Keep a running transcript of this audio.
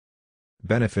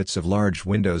Benefits of large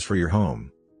windows for your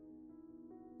home.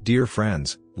 Dear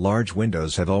friends, large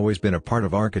windows have always been a part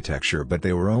of architecture, but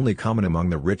they were only common among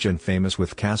the rich and famous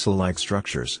with castle-like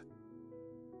structures.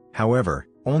 However,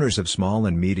 owners of small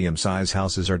and medium-sized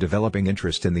houses are developing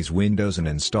interest in these windows and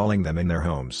installing them in their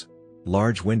homes.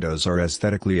 Large windows are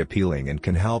aesthetically appealing and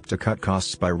can help to cut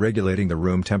costs by regulating the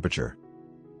room temperature.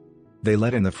 They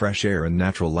let in the fresh air and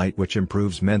natural light, which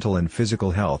improves mental and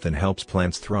physical health and helps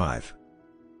plants thrive.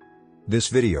 This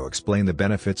video explains the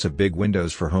benefits of big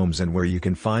windows for homes and where you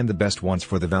can find the best ones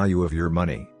for the value of your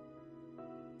money.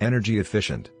 Energy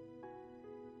efficient.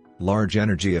 Large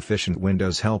energy-efficient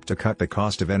windows help to cut the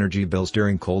cost of energy bills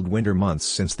during cold winter months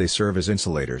since they serve as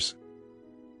insulators.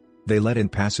 They let in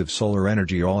passive solar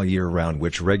energy all year round,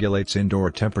 which regulates indoor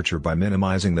temperature by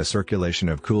minimizing the circulation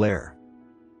of cool air.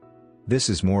 This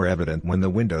is more evident when the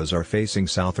windows are facing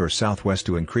south or southwest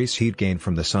to increase heat gain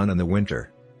from the sun in the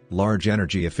winter. Large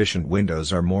energy-efficient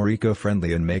windows are more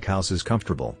eco-friendly and make houses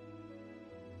comfortable.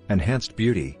 Enhanced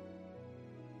beauty.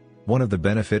 One of the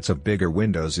benefits of bigger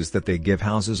windows is that they give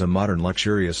houses a modern,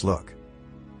 luxurious look.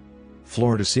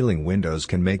 Floor-to-ceiling windows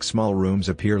can make small rooms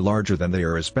appear larger than they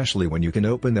are, especially when you can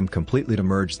open them completely to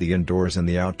merge the indoors and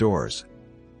the outdoors.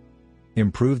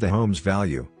 Improve the home's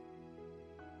value.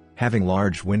 Having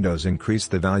large windows increase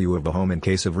the value of a home in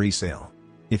case of resale.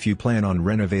 If you plan on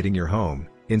renovating your home,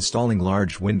 installing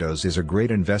large windows is a great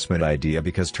investment idea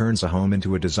because turns a home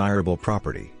into a desirable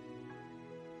property.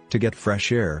 To get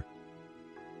fresh air.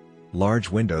 Large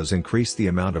windows increase the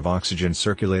amount of oxygen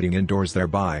circulating indoors,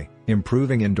 thereby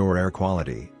improving indoor air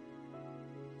quality.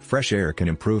 Fresh air can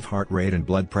improve heart rate and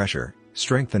blood pressure,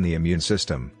 strengthen the immune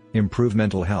system, improve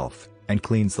mental health, and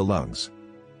cleans the lungs.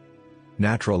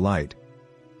 Natural light.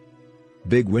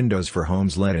 Big windows for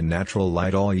homes let in natural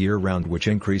light all year round, which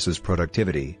increases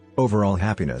productivity, overall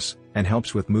happiness, and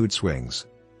helps with mood swings.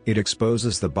 It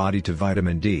exposes the body to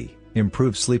vitamin D,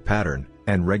 improves sleep pattern,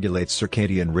 and regulates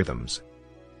circadian rhythms.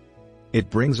 It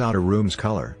brings out a room's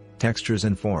color, textures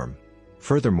and form.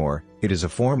 Furthermore, it is a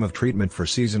form of treatment for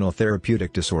seasonal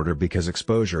therapeutic disorder because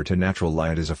exposure to natural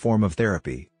light is a form of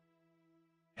therapy.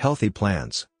 Healthy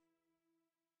plants.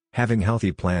 Having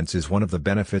healthy plants is one of the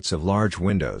benefits of large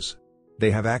windows.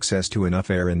 They have access to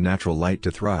enough air and natural light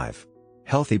to thrive.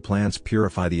 Healthy plants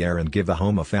purify the air and give the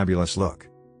home a fabulous look.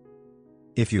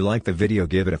 If you like the video,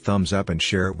 give it a thumbs up and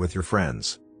share it with your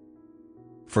friends.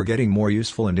 For getting more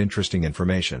useful and interesting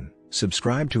information,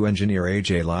 subscribe to Engineer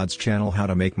AJ Laud's channel How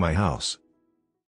to Make My House.